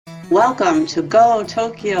Welcome to Go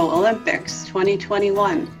Tokyo Olympics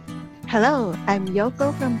 2021. Hello, I'm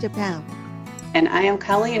Yoko from Japan. And I am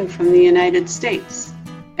Colleen from the United States.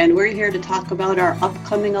 And we're here to talk about our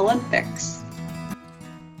upcoming Olympics.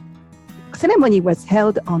 Ceremony was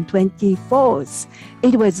held on 24th.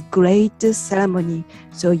 It was great ceremony,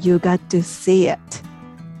 so you got to see it.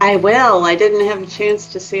 I will. I didn't have a chance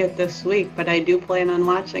to see it this week, but I do plan on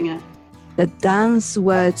watching it. The dance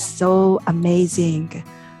was so amazing.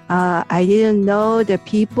 I didn't know the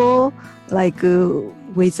people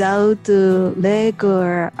without leg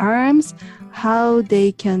or arms, how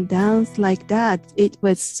they can dance like that. It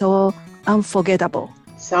was so unforgettable.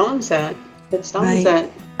 Sounds it. It sounds Right.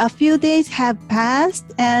 it. A few days have passed,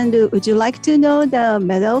 and would you like to know the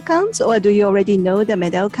medal counts, or do you already know the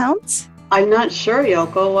medal counts? I'm not sure,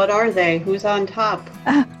 Yoko. What are they? Who's on top?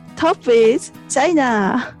 Top is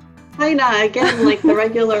China. China, again, like the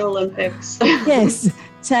regular Olympics. Yes,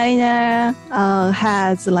 China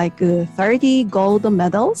has 30 gold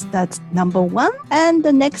medals. That's number one. And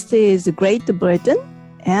the next is Great Britain.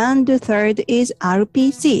 And the third is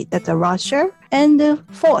RPC, that's Russia. And the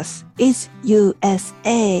fourth is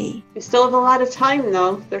USA. We still have a lot of time,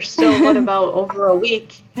 though. There's still, about over a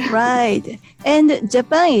week? Right. And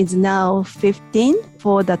Japan is now 15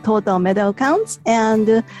 for the total medal counts.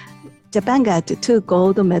 And Japan got 2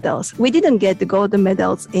 gold medals. We didn't get the gold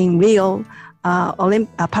medals in Rio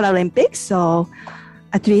Paralympics. So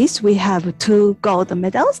at least we have 2 gold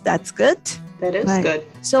medals. That's good. That is Right. good.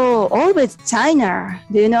 So always China.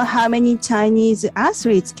 Do you know how many Chinese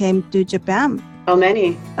athletes came to Japan? How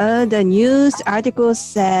many? The news article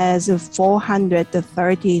says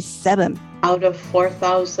 437. Out of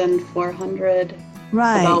 4,400.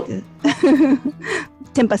 Right.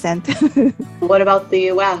 10%. What about the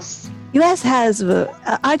U.S.? US has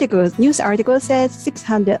news article says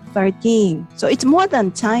 613. So it's more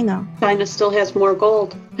than China. China still has more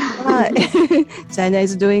gold. Right. China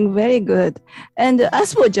is doing very good. And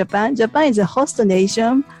as for Japan, Japan is a host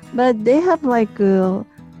nation, but they have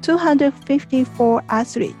 254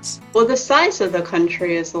 athletes. Well, the size of the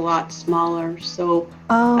country is a lot smaller. So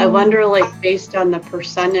Oh, I wonder, based on the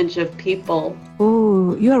percentage of people.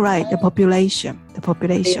 Oh, you're right. The population. Yeah.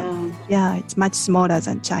 Yeah, it's much smaller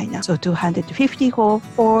than China. So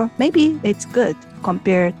 254, maybe it's good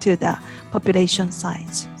compared to the population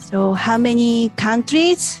size. So how many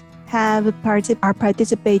countries are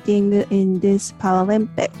participating in this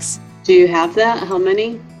Paralympics? Do you have that? How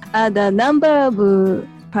many? The number of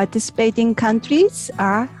participating countries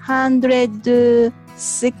are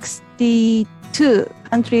 162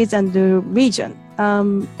 countries and the region.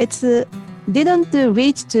 It's didn't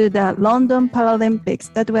reach to the London Paralympics.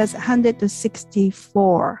 That was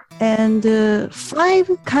 164. And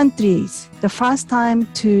 5 countries, the first time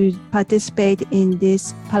to participate in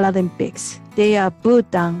this Paralympics. They are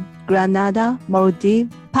Bhutan, Grenada,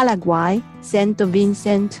 Maldives, Paraguay, St.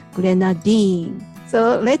 Vincent, Grenadine.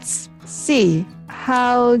 So let's see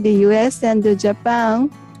how the US and Japan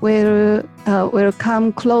will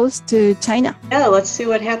come close to China. Yeah, let's see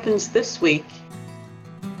what happens this week.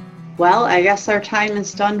 Well, I guess our time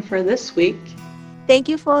is done for this week. Thank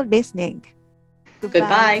you for listening.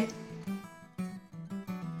 Goodbye.